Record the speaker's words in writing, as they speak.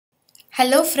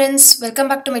Hello friends, welcome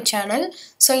back to my channel.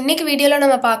 So இன்னைக்கு வீடியோல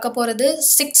நம்ம பார்க்க போறது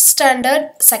 6th standard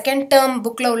second term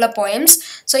bookல உள்ள poems.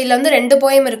 So இதுல வந்து ரெண்டு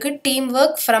poem இருக்கு,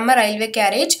 teamwork from a railway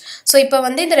carriage. So இப்போ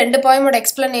வந்து இந்த ரெண்டு poemோட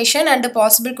explanation and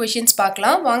possible questions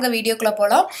பார்க்கலாம். வாங்க வீடியோக்குள்ள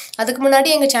போலாம். அதுக்கு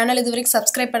முன்னாடி எங்க சேனல் இதுவரைக்கும்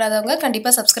subscribe பண்ணாதவங்க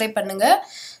கண்டிப்பா subscribe பண்ணுங்க.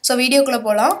 So வீடியோக்குள்ள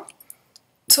போலாம்.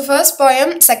 So first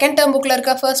poem, second term bookல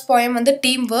இருக்க first poem வந்து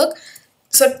teamwork.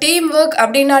 So teamwork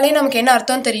அப்படினாலே நமக்கு என்ன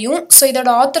அர்த்தம் தெரியும். So இதோட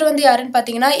ஆத்தர் வந்து யாருன்னு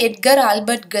பாத்தீங்கன்னா எட்கர்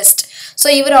ஆல்பர்ட் கெஸ்ட். So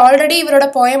இவர் ஆல்ரெடி இவரோட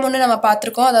poem ஒன்னு நம்ம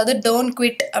பார்த்திருக்கோம், அதாவது Don't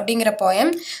Quit அப்படிங்கிற poem.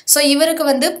 So இவருக்கு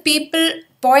வந்து people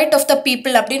poet of the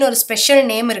people அப்படின ஒரு ஸ்பெஷல்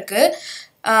நேம் இருக்கு.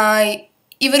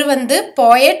 இவர் வந்து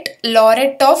poet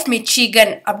laureate of Michigan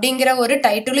அப்படிங்கிற ஒரு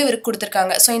டைட்டில் இவருக்கு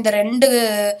கொடுத்திருக்காங்க. So இந்த ரெண்டு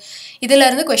இதுல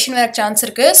இருந்து क्वेश्चन வர சான்ஸ்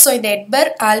இருக்கு. So இந்த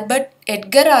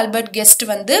எட்கர் ஆல்பர்ட் கெஸ்ட்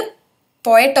வந்து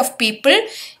poet of people,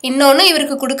 இன்னொன்னு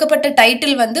இவருக்கு கொடுக்கப்பட்ட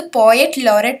டைட்டில் வந்து poet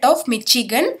laureate of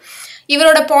Michigan.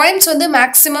 இவரோட poems வந்து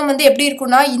மேக்ஸிமம் வந்து எப்படி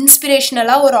இருக்கும்னா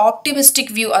இன்ஸ்பிரேஷனலா ஒரு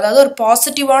ஆப்டிமிஸ்டிக் வியூ, அதாவது ஒரு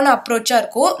பாசிட்டிவான அப்ரோச்சா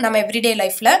இருக்கும் நம்ம எவ்ரிடே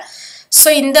லைஃப்ல. ஸோ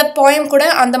இந்த poem கூட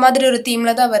அந்த மாதிரி ஒரு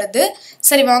தீம்ல தான் வருது.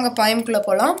 சரி வாங்க poemக்குள்ள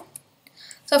போலாம்.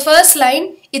 So first line,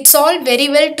 it's all very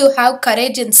well to have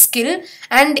courage and skill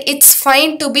and it's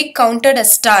fine to be counted a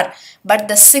star, but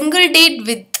the single deed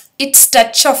with its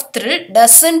touch of thrill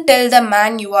doesn't tell the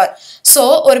man you are. So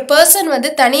ஒரு person வந்து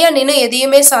தனியா நின்னு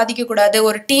எதையுமே சாதிக்க கூடாது,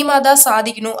 ஒரு டீமா தான்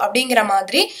சாதிக்கணும் அப்படிங்கிற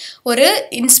மாதிரி ஒரு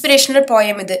இன்ஸ்பிரேஷனல்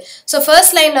poem இது. So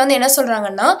first lineல வந்து என்ன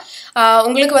சொல்றாங்கன்னா,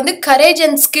 உங்களுக்கு வந்து courage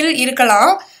and skill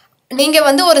இருக்கலாம், நீங்க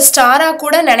வந்து ஒரு ஸ்டாரா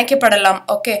கூட நினைக்கப்படலாம்,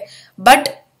 ஓகே, பட்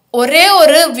ஒரே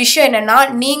ஒரு விஷயம் என்னன்னா,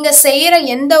 நீங்க செய்யற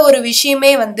எந்த ஒரு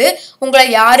விஷயமே வந்து உங்களை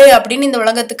யாரு அப்படின்னு இந்த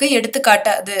உலகத்துக்கு எடுத்து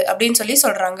காட்டாது அப்படின்னு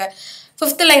சொல்றாங்க.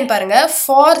 Fifth line பாருங்க,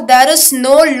 for there is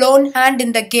no lone hand in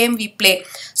the game we play.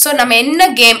 So நம்ம என்ன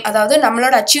கேம், அதாவது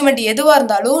நம்மளோட அச்சீவ்மெண்ட் எதுவா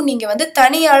இருந்தாலும் நீங்க வந்து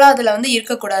தனியாளா அதுல வந்து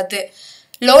இருக்கக்கூடாது.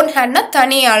 லோன் ஹேண்ட்னா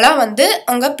தனியாளா வந்து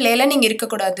உங்க பிளேல நீங்க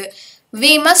இருக்கக்கூடாது.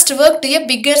 We must work to a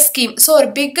bigger scheme. So ஒரு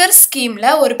பிக்கர் ஸ்கீம்ல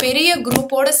ஒரு பெரிய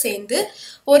குரூப்போட சேர்ந்து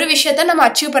ஒரு விஷயத்தை நம்ம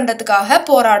அச்சீவ் பண்றதுக்காக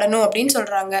போராடணும் அப்படின்னு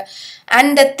சொல்றாங்க. And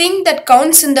the thing that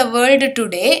counts in the world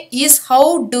today is how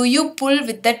do you pull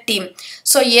with the team.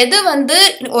 So எது வந்து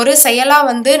ஒரு செயலா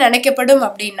வந்து நினைக்கப்படும்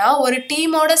அப்படின்னா, ஒரு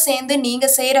டீமோட சேர்ந்து நீங்க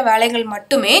செய்யற வேலைகள்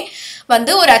மட்டுமே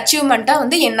வந்து ஒரு அச்சீவ்மெண்டா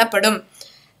வந்து எண்ணப்படும்.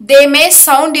 They may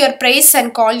sound your praise and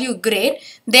call you great.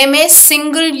 They may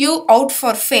single you out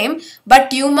for fame, but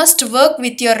you must work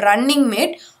with your running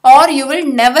mate or you will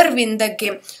never win the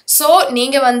game. So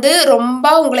நீங்க வந்து ரொம்ப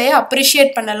உங்களையே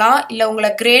appreciate பண்ணலாம், இல்ல உங்களை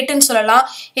கிரேட்னு சொல்லலாம்,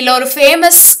 இல்ல ஒரு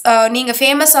ஃபேமஸ் நீங்க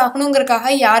ஃபேமஸ்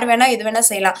ஆகணுங்கிறதுக்காக யார் வேணா எது வேணா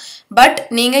செய்யலாம். பட்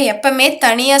நீங்க எப்பவுமே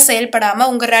தனியா செயல்படாம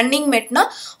உங்க ரன்னிங் மேட்னா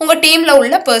உங்க டீம்ல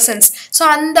உள்ள பர்சன்ஸ், ஸோ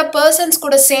அந்த பர்சன்ஸ்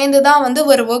கூட சேர்ந்து தான் வந்து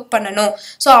ஒரு ஒர்க் பண்ணணும்.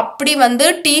 ஸோ அப்படி வந்து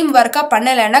டீம் ஒர்க்கா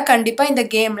பண்ணலைன்னா கண்டிப்பா இந்த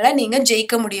கேம்ல நீங்க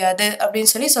ஜெயிக்க முடியாது அப்படின்னு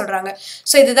சொல்றாங்க.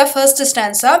 ஸோ இதுதான் ஃபர்ஸ்ட்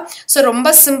ஸ்டான்ஸா. ஸோ ரொம்ப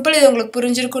சிம்பிள், இது உங்களுக்கு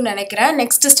புரிஞ்சிருக்கும்னு நினைக்கிறேன்.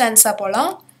 நெக்ஸ்ட் ஸ்டான்ஸா போலாம்.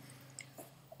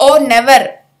 Oh never,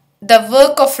 the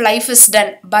work of life is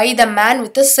done by the man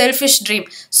with a selfish dream.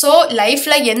 So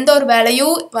லைஃப்ல எந்த ஒரு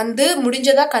வேலையும் வந்து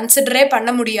முடிஞ்சதா கன்சிடரே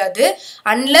பண்ண முடியாது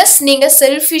அன்லெஸ் நீங்க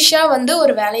செல்ஃபிஷா வந்து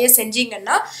ஒரு வேலையை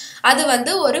செஞ்சீங்கன்னா அது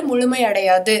வந்து ஒரு முழுமை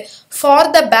அடையாது. For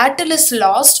the battle is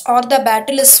lost or the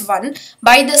battle is won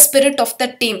by the spirit of the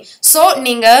team. So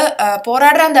நீங்க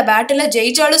போராடுற அந்த பேட்டில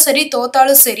ஜெயிச்சாலும் சரி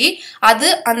தோத்தாலும் சரி, அது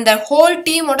அந்த ஹோல்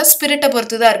டீமோட ஸ்பிரிட்டை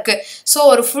பொறுத்து தான் இருக்கு. ஸோ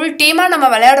ஒரு ஃபுல் டீமா நம்ம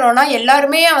விளையாடுறோம்னா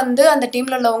எல்லாருமே வந்து அந்த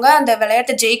டீம்ல உள்ளவங்க அந்த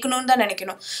விளையாட்டை ஜெயிக்கணும்னு தான்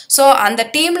நினைக்கணும். ஸோ அந்த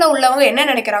டீம்ல உள்ளவங்க என்ன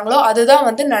நினைக்கிறாங்களோ அதுதான்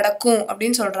வந்து நடக்கும்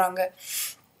அப்படின்னு சொல்றாங்க.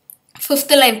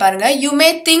 Fifth line பாருங்க, you may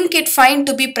think it fine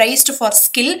to be praised for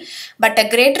skill, but a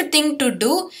greater thing to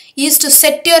do is to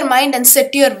set your mind and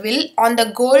set your will on the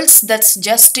goals that's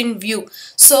just in view.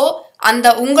 So அந்த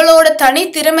உங்களோட தனி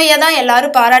திறமையை தான்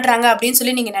எல்லாரும் பாராட்டுறாங்க அப்படின்னு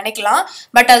சொல்லி நீங்க நினைக்கலாம்,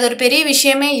 பட் அது ஒரு பெரிய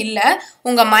விஷயமே இல்லை.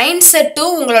 உங்க மைண்ட்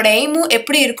செட்டும் உங்களோட எய்மும்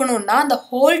எப்படி இருக்கணும்னா, அந்த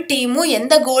ஹோல் டீமும்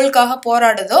எந்த கோலுக்காக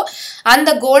போராடுதோ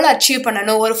அந்த கோலை அச்சீவ்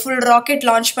பண்ணணும். ஒரு ஃபுல் ராக்கெட்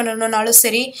லான்ச் பண்ணணும்னாலும்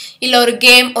சரி, இல்லை ஒரு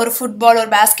கேம், ஒரு ஃபுட்பால்,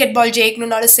 ஒரு பேஸ்கெட் பால்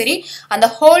ஜெயிக்கணும்னாலும் சரி, அந்த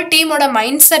ஹோல் டீமோட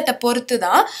மைண்ட் செட்டை பொறுத்து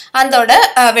தான் அதோட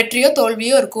வெற்றியோ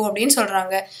தோல்வியோ இருக்கும் அப்படின்னு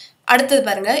சொல்றாங்க. அடுத்தது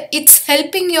பாருங்க, it's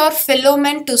helping your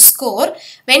ஃபெல்லோமேன் to score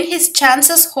when his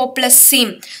chances hopeless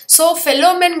seam. So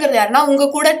ஃபெல்லோமேன்ங்கிறது யாருன்னா உங்க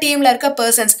கூட டீம்ல இருக்க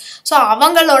பர்சன்ஸ். ஸோ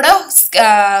அவங்களோட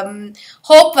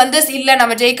ஹோப் வந்து இல்லை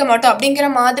நம்ம ஜெயிக்க மாட்டோம் அப்படிங்கிற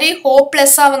மாதிரி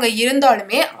ஹோப்லெஸ்ஸாக அவங்க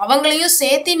இருந்தாலுமே அவங்களையும்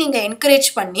சேர்த்து நீங்கள் என்கரேஜ்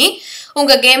பண்ணி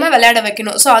உங்கள் கேமை விளையாட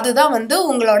வைக்கணும். ஸோ அதுதான் வந்து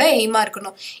உங்களோட எய்மாக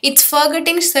இருக்கணும். It's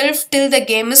forgetting self till the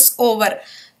game is over.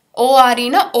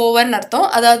 ஓஆர்னா ஓவர்னு அர்த்தம்.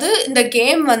 அதாவது இந்த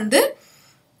கேம் வந்து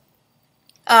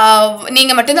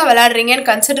நீங்க மட்டும்தான் விளையாடுறீங்கன்னு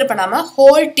கன்சிடர் பண்ணாம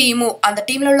ஹோல் டீமும் அந்த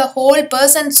டீம்ல உள்ள ஹோல்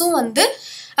பர்சன்ஸும் வந்து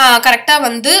கரெக்டாக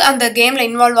வந்து அந்த கேமில்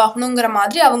இன்வால்வ் ஆகணுங்கிற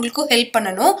மாதிரி அவங்களுக்கும் ஹெல்ப்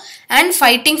பண்ணணும். And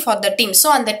fighting for the team. So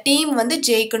அந்த டீம் வந்து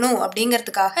ஜெயிக்கணும்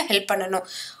அப்படிங்கிறதுக்காக ஹெல்ப் பண்ணணும்.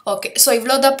 ஓகே, ஸோ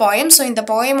இவ்வளோதான் போயம். ஸோ இந்த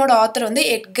போயமோட ஆத்தர் வந்து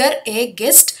எட்கர் ஏ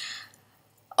கெஸ்ட்.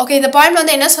 ஓகே, இந்த பாயிண்ட்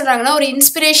வந்து என்ன சொல்கிறாங்கன்னா, ஒரு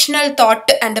இன்ஸ்பிரேஷனல்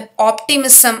தாட் அண்ட்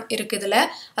ஆப்டிமிசம் இருக்குது இதில்.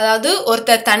 அதாவது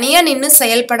ஒருத்தர் தனியாக நின்று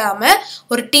செயல்படாமல்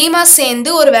ஒரு டீமாக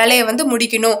சேர்ந்து ஒரு வேலையை வந்து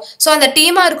முடிக்கணும். ஸோ அந்த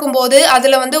டீமாக இருக்கும்போது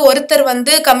அதில் வந்து ஒருத்தர்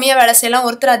வந்து கம்மியாக வேலை செய்யலாம்,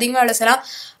 ஒருத்தர் அதிகமாக வேலை செய்யலாம்.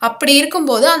 அப்படி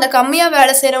இருக்கும்போது அந்த கம்மியாக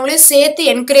வேலை செய்கிறவங்களையும் சேர்த்து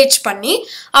என்கரேஜ் பண்ணி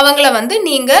அவங்கள வந்து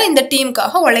நீங்கள் இந்த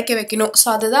டீமுக்காக உழைக்க வைக்கணும். ஸோ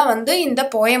அதுதான் வந்து இந்த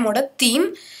போயமோட தீம்.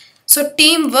 ஸோ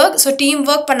டீம்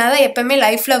ஒர்க் பண்ணால் தான் எப்போவுமே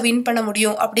லைஃப்பில் வின் பண்ண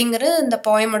முடியும் அப்படிங்கிறது இந்த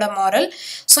போயமோட மாரல்.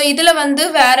 ஸோ இதில் வந்து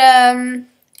வேறு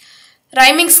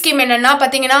ரைமிங் ஸ்கீம் என்னென்னா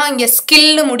பார்த்தீங்கன்னா, இங்கே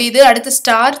ஸ்கில்னு முடியுது, அடுத்து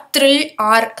ஸ்டார், த்ரில்,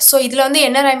 ஆர். ஸோ இதில் வந்து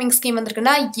என்ன ரைமிங் ஸ்கீம்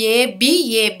வந்திருக்குன்னா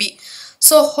ஏபி.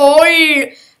 ஸோ ஹோல்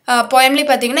போயம்லேயே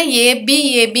பார்த்தீங்கன்னா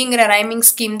ஏபிங்கிற ரைமிங்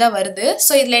ஸ்கீம் தான் வருது.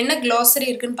 ஸோ இதில் என்ன க்ளாசரி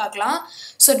இருக்குன்னு பார்க்கலாம்.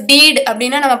 ஸோ டீட்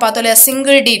அப்படின்னா நம்ம பார்த்தோம் இல்லையா,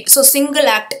 சிங்கிள் டீட். ஸோ சிங்கிள்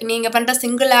ஆக்ட், நீங்கள் பண்ணுற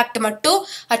சிங்கிள் ஆக்ட் மட்டும்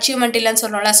அச்சீவ்மெண்ட் இல்லைன்னு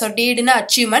சொல்கிறோம்ல. ஸோ டீடுனா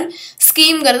அச்சீவ்மெண்ட்,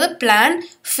 ஸ்கீம்ங்கிறது பிளான்,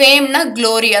 ஃபேம்னா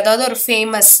க்ளோரி, அதாவது ஒரு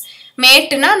ஃபேமஸ்,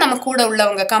 மேட்னா நம்ம கூட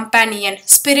உள்ளவங்க கம்பேனியன்,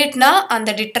 ஸ்பிரிட்னா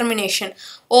அந்த டிட்டர்மினேஷன்,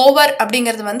 ஓவர்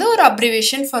அப்படிங்கிறது வந்து ஒரு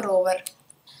abbreviation for over.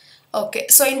 Okay,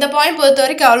 so இந்த பாயிண்ட் பொறுத்த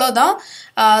வரைக்கும் அவ்வளோதான்.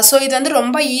 ஸோ இது வந்து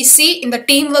ரொம்ப ஈஸி. இந்த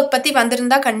டீம் ஒர்க் பற்றி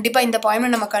வந்திருந்தா கண்டிப்பாக இந்த பாயிமை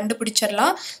நம்ம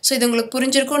கண்டுபிடிச்சிடலாம். ஸோ இது உங்களுக்கு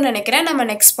புரிஞ்சிருக்கும்னு நினைக்கிறேன். நம்ம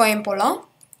நெக்ஸ்ட் பாயிண்ட் போகலாம்.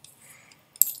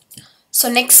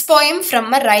 So next poem from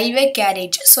a railway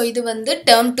garage. So இது வந்து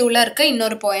டேர்ம் 2ல் இருக்க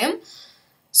இன்னொரு போயம்.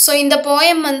 ஸோ இந்த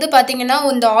போயம் வந்து பார்த்தீங்கன்னா,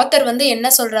 இந்த ஆத்தர் வந்து என்ன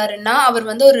சொல்கிறாருன்னா, அவர்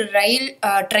வந்து ஒரு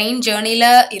ட்ரெயின் ஜேர்னியில்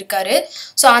இருக்கார்.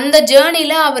 ஸோ அந்த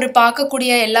ஜேர்னியில் அவர்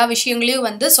பார்க்கக்கூடிய எல்லா விஷயங்களையும்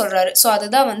வந்து சொல்கிறாரு. ஸோ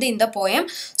அதுதான் வந்து இந்த போயம்.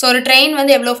 ஸோ ஒரு ட்ரெயின்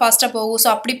வந்து எவ்வளோ ஃபாஸ்ட்டாக போகும், ஸோ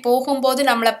அப்படி போகும்போது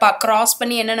நம்மளை க்ராஸ்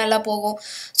பண்ணி என்னென்னலாம் போகும்,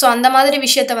 ஸோ அந்த மாதிரி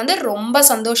விஷயத்த வந்து ரொம்ப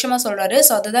சந்தோஷமாக சொல்கிறாரு.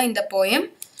 ஸோ அதுதான் இந்த போயம்.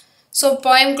 ஸோ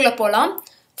போயம்குள்ளே போகலாம்.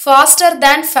 Faster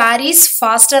than fairies,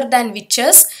 faster than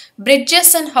witches, bridges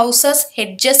and houses,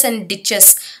 hedges and ditches.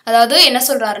 அதாவது என்ன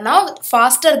சொல்றாருன்னா,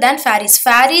 faster than fairies.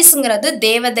 fairies-ங்கிறது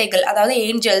தேவதைகள், அதாவது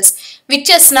ஏஞ்சல்ஸ்.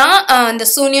 விச்சஸ்னா இந்த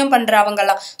சூனியம் பண்ற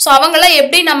அவங்கலாம். ஸோ அவங்களாம்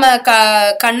எப்படி நம்ம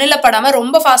கண்ணில் படாமல்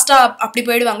ரொம்ப ஃபாஸ்ட்டாக அப்படி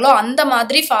போயிடுவாங்களோ அந்த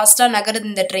மாதிரி ஃபாஸ்ட்டாக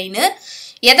நகருது இந்த ட்ரெயின்.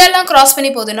 எதெல்லாம் கிராஸ் பண்ணி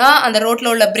போகுதுன்னா, அந்த ரோட்டில்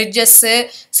உள்ள பிரிட்ஜஸ்ஸு,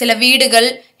 சில வீடுகள்,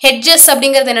 ஹெட்ஜஸ்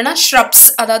அப்படிங்கிறது என்னென்னா ஷ்ரப்ஸ்,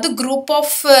 அதாவது குரூப்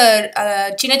ஆஃப்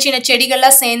சின்ன சின்ன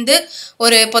செடிகள்லாம் சேர்ந்து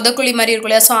ஒரு புதக்குழி மாதிரி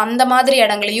இருக்கும் இல்லையா, ஸோ அந்த மாதிரி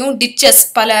இடங்களையும், டிச்சஸ்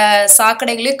பல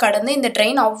சாக்கடைகளையும் கடந்து இந்த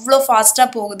ட்ரெயின் அவ்வளோ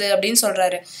ஃபாஸ்ட்டாக போகுது அப்படின்னு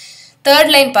சொல்கிறாரு.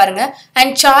 தேர்ட் லைன் பாருங்க,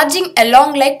 and charging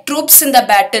along like troops in the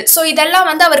battle. So இதெல்லாம்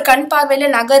வந்து அவர் கண்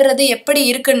பார்வையில் நகர்றது எப்படி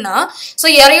இருக்குன்னா, ஸோ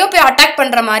யாரையோ போய் அட்டாக்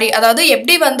பண்ணுற மாதிரி, அதாவது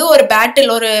எப்படி வந்து ஒரு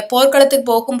பேட்டில், ஒரு போர்க்களத்துக்கு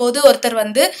போகும்போது ஒருத்தர்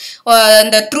வந்து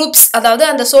அந்த ட்ரூப்ஸ், அதாவது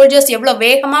அந்த சோல்ஜர்ஸ் எவ்வளோ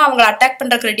வேகமாக அவங்கள அட்டாக்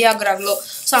பண்ணுறதுக்கு ரெடி ஆகுறாங்களோ,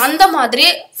 ஸோ அந்த மாதிரி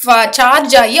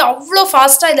சார்ஜ் ஆகி அவ்வளோ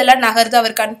ஃபாஸ்ட்டாக இதெல்லாம் நகருது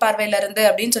அவர் கண் பார்வையில இருந்து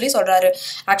அப்படின்னு சொல்லி சொல்கிறாரு.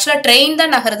 ஆக்சுவலாக ட்ரெயின்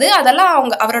தான் நகருது, அதெல்லாம்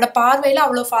அவரோட பார்வையில்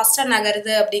அவ்வளோ ஃபாஸ்ட்டாக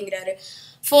நகருது அப்படிங்கிறாரு.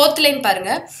 ஃபோர்த் லைன்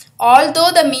பாருங்க, although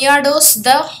the meadows,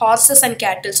 the horses and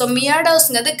cattle. So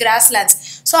மியாடோஸ்ங்கிறது grasslands.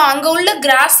 So அங்கே உள்ள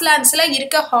கிராஸ்லேண்ட்ஸில்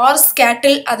இருக்க ஹார்ஸ்,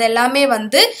 கேட்டில் அது எல்லாமே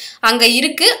வந்து அங்கே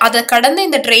இருக்குது, அதை கடந்து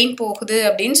இந்த ட்ரெயின் போகுது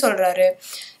அப்படின்னு சொல்கிறாரு.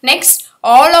 Next,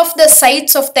 all of the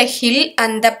sides of the hill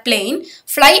and the plain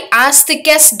fly as thick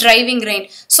as driving rain.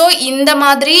 So இந்த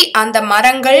மாதிரி அந்த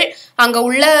மரங்கள், அங்கே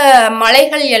உள்ள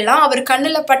மலைகள் எல்லாம் அவர்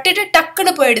கண்ணில் பட்டுட்டு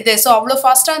டக்குன்னு போயிடுது. ஸோ அவ்வளோ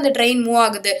ஃபாஸ்ட்டாக அந்த ட்ரெயின் மூவ்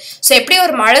ஆகுது. ஸோ எப்படி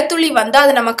ஒரு மழை துளி வந்தால்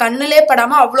அது நம்ம கண்ணிலே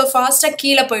படாமல் அவ்வளோ ஃபாஸ்ட்டாக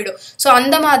கீழே போயிடும். ஸோ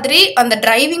அந்த மாதிரி அந்த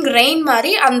டிரைவிங் ரெயின்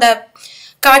மாதிரி அந்த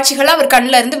காட்சிகள் அவர்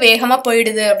கண்ணில் இருந்து வேகமாக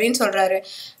போயிடுது அப்படின்னு சொல்கிறாரு.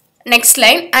 Next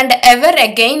line, and ever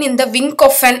again in the wing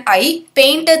of an I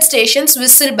painted stations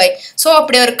whistle by. So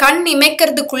அப்படி ஒரு கண்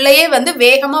இமைக்கிறதுக்குள்ளேயே வந்து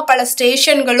வேகமாக பல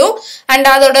ஸ்டேஷன்களும் அண்ட்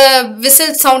அதோட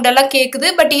விசில் சவுண்ட் எல்லாம் கேட்குது.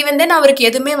 பட் ஈவன் தென் அவருக்கு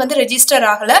எதுவுமே வந்து ரெஜிஸ்டர்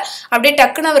ஆகலை, அப்படியே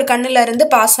டக்குன்னு அவர் கண்ணில் இருந்து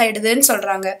பாஸ் ஆயிடுதுன்னு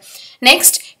சொல்கிறாங்க.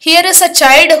 Next, here is a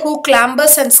child who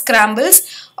கிளாம்பர்ஸ் and ஸ்கிராம்பிள்ஸ்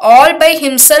all by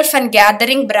himself and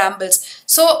gathering brambles.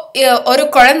 So ஒரு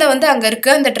குழந்தை வந்து அங்கே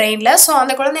இருக்குது அந்த ட்ரெயினில். ஸோ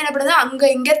அந்த குழந்தை என்ன பண்ணுது, அங்கே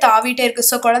இங்கே தாவிட்டே இருக்குது.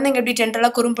 ஸோ குழந்தைங்க எப்படி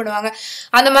ஜென்ரலாக குறும் பண்ணுவாங்க,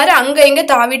 அந்த மாதிரி அங்கே இங்கே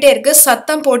தாவிட்டே இருக்குது,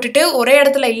 சத்தம் போட்டுட்டு ஒரே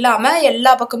இடத்துல இல்லாமல்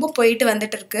எல்லா பக்கமும் போயிட்டு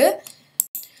வந்துட்டு இருக்கு.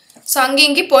 ஸோ அங்கே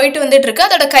இங்கே போயிட்டு வந்துட்டு இருக்கு,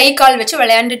 அதோட கை கால் வச்சு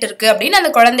விளையாண்டுட்டு இருக்கு அப்படின்னு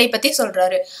அந்த குழந்தைய பற்றி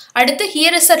சொல்கிறாரு. அடுத்து,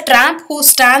 here is a Trump who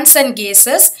stands and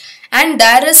cases and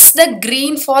there is the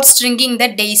green for stringing the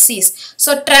daisies.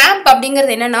 So tramp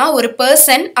அப்படிங்கிறது என்னன்னா ஒரு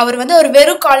பர்சன் அவர் வந்து ஒரு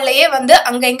வெறும் கால்லையே வந்து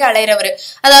அங்க இங்க அலையறவர்.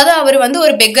 அதாவது அவர் வந்து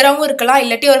ஒரு பெக்கராவும் இருக்கலாம்,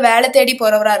 இல்லாட்டி ஒரு வேலை தேடி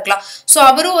போறவரா இருக்கலாம். ஸோ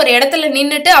அவரும் ஒரு இடத்துல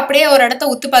நின்றுட்டு அப்படியே ஒரு இடத்த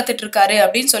உத்து பார்த்துட்டு இருக்காரு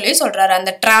அப்படின்னு சொல்றாரு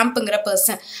அந்த ட்ராம்ப்ங்கிற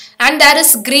person. And there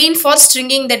is green for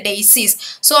stringing the daisies.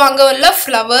 So அங்கே உள்ள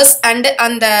ஃப்ளவர்ஸ் அண்ட்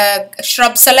அந்த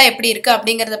ஷ்ரப்ஸ் எல்லாம் எப்படி இருக்கு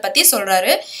அப்படிங்கிறத பற்றி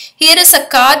சொல்றாரு. Here is a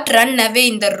cart run away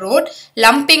in the road,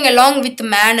 lumping along with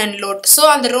man and load. So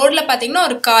அந்த ரோட்ல பார்த்தீங்கன்னா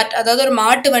ஒரு கார்ட், அதாவது ஒரு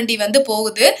மாட்டு வண்டி வந்து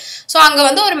போகுது. ஸோ அங்கே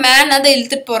வந்து ஒரு மேன் அதை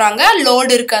இழுத்துட்டு போறாங்க,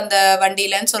 லோடு இருக்கு அந்த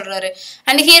வண்டியிலன்னு சொல்றாரு.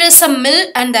 And here is a mill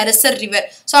and there is a river.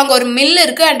 So அங்கே ஒரு மில்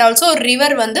இருக்கு அண்ட் ஆல்சோ ஒரு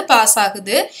ரிவர் வந்து பாஸ்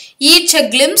ஆகுது. Each a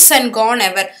glimpse and gone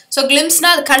ever. So கிளிம்ஸ்னா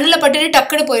அது கண்ணில் பட்டுட்டு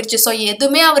டக்குன்னு போயிடுச்சு. ஸோ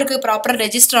எதுவுமே அவருக்கு ப்ராப்பராக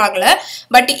ரெஜிஸ்டர் ஆகலை.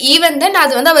 பட் ஈவன் தென்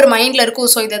அது வந்து அவர் மைண்டில் இருக்கும்.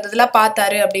 ஸோ இதெல்லாம்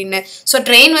பார்த்தாரு அப்படின்னு. ஸோ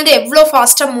ட்ரெயின் வந்து எவ்வளோ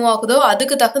ஃபாஸ்ட்டாக மூவ் ஆகுதோ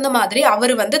அதுக்கு தகுந்த மாதிரி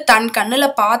அவர் வந்து தன் கண்ணில்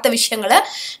பார்த்த விஷயங்களை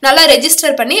நல்லா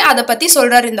ரெஜிஸ்டர் பண்ணி அதை பற்றி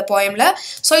சொல்கிறார் இந்த போயமில்.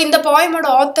 ஸோ இந்த போயமோட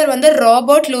ஆத்தர் வந்து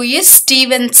ராபர்ட் லூயிஸ்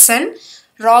ஸ்டீவன்சன்.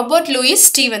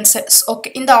 ஓகே,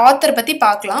 இந்த ஆத்தர் பற்றி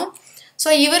பார்க்கலாம். ஸோ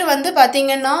இவர் வந்து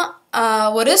பார்த்தீங்கன்னா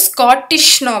ஒரு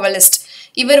ஸ்காட்டிஷ் நாவலிஸ்ட்.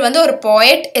 இவர் வந்து ஒரு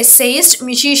poet, எஸ்ஸேயிஸ்ட்,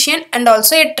 musician and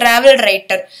also a travel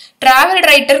writer. Travel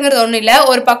ரைட்டருங்கிறது ஒன்றும் இல்லை,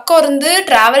 ஒரு பக்கம் இருந்து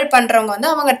ட்ராவல் பண்ணுறவங்க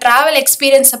வந்து அவங்க ட்ராவல்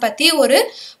எக்ஸ்பீரியன்ஸை பற்றி ஒரு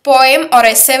போயம் ஒரு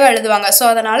எஸ்ஸேவை எழுதுவாங்க. ஸோ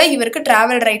அதனால் இவருக்கு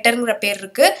ட்ராவல் ரைட்டருங்கிற பேர்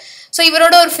இருக்குது. ஸோ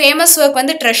இவரோட ஒரு ஃபேமஸ் ஒர்க்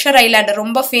வந்து ட்ரெஷர் ஐலாண்டு,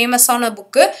 ரொம்ப ஃபேமஸான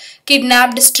book.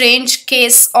 Kidnapped, strange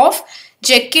case of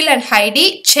ஜெக்கில் and ஹைடி,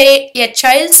 a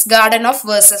child's garden of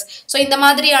versus. So இந்த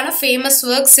மாதிரியான ஃபேமஸ்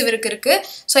ஒர்க்ஸ் இவருக்கு இருக்கு.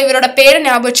 ஸோ இவரோட பேரை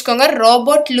ஞாபகம் வச்சுக்கோங்க,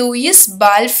 Robert Lewis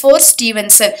Balfour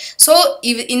Stevenson. So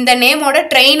இந்த நேமோட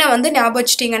ட்ரெயினை வந்து ஞாபகம்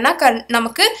வச்சுட்டிங்கன்னா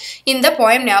நமக்கு இந்த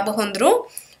போயம் ஞாபகம் வந்துடும்.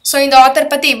 ஸோ இந்த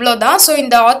ஆத்தர் பற்றி இவ்வளோ தான். ஸோ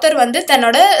இந்த ஆத்தர் வந்து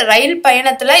தன்னோட ரயில்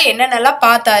பயணத்தில் என்னென்னலாம்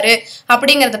பார்த்தாரு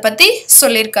அப்படிங்கிறத பற்றி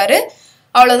சொல்லியிருக்காரு.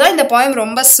 அவ்வளோதான், இந்த போயம்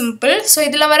ரொம்ப சிம்பிள். ஸோ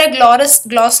இதில் வர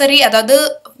க்ளாசரி, அதாவது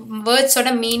வேர்ட்ஸோட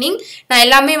மீனிங் நான்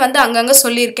எல்லாமே வந்து அங்கங்கே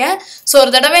சொல்லியிருக்கேன். ஸோ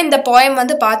ஒரு தடவை இந்த போயம்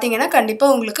வந்து பார்த்தீங்கன்னா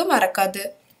கண்டிப்பாக உங்களுக்கு மறக்காது.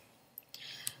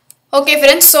 ஓகே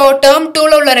ஃப்ரெண்ட்ஸ், ஸோ டேர்ம்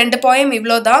 2ல் உள்ள 2 போயம்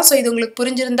இவ்வளோ தான். ஸோ இது உங்களுக்கு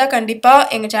புரிஞ்சிருந்தா கண்டிப்பாக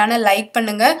எங்கள் சேனல் லைக்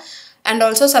பண்ணுங்கள் அண்ட்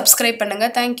ஆல்சோ சப்ஸ்கிரைப்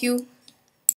பண்ணுங்கள். தேங்க்யூ.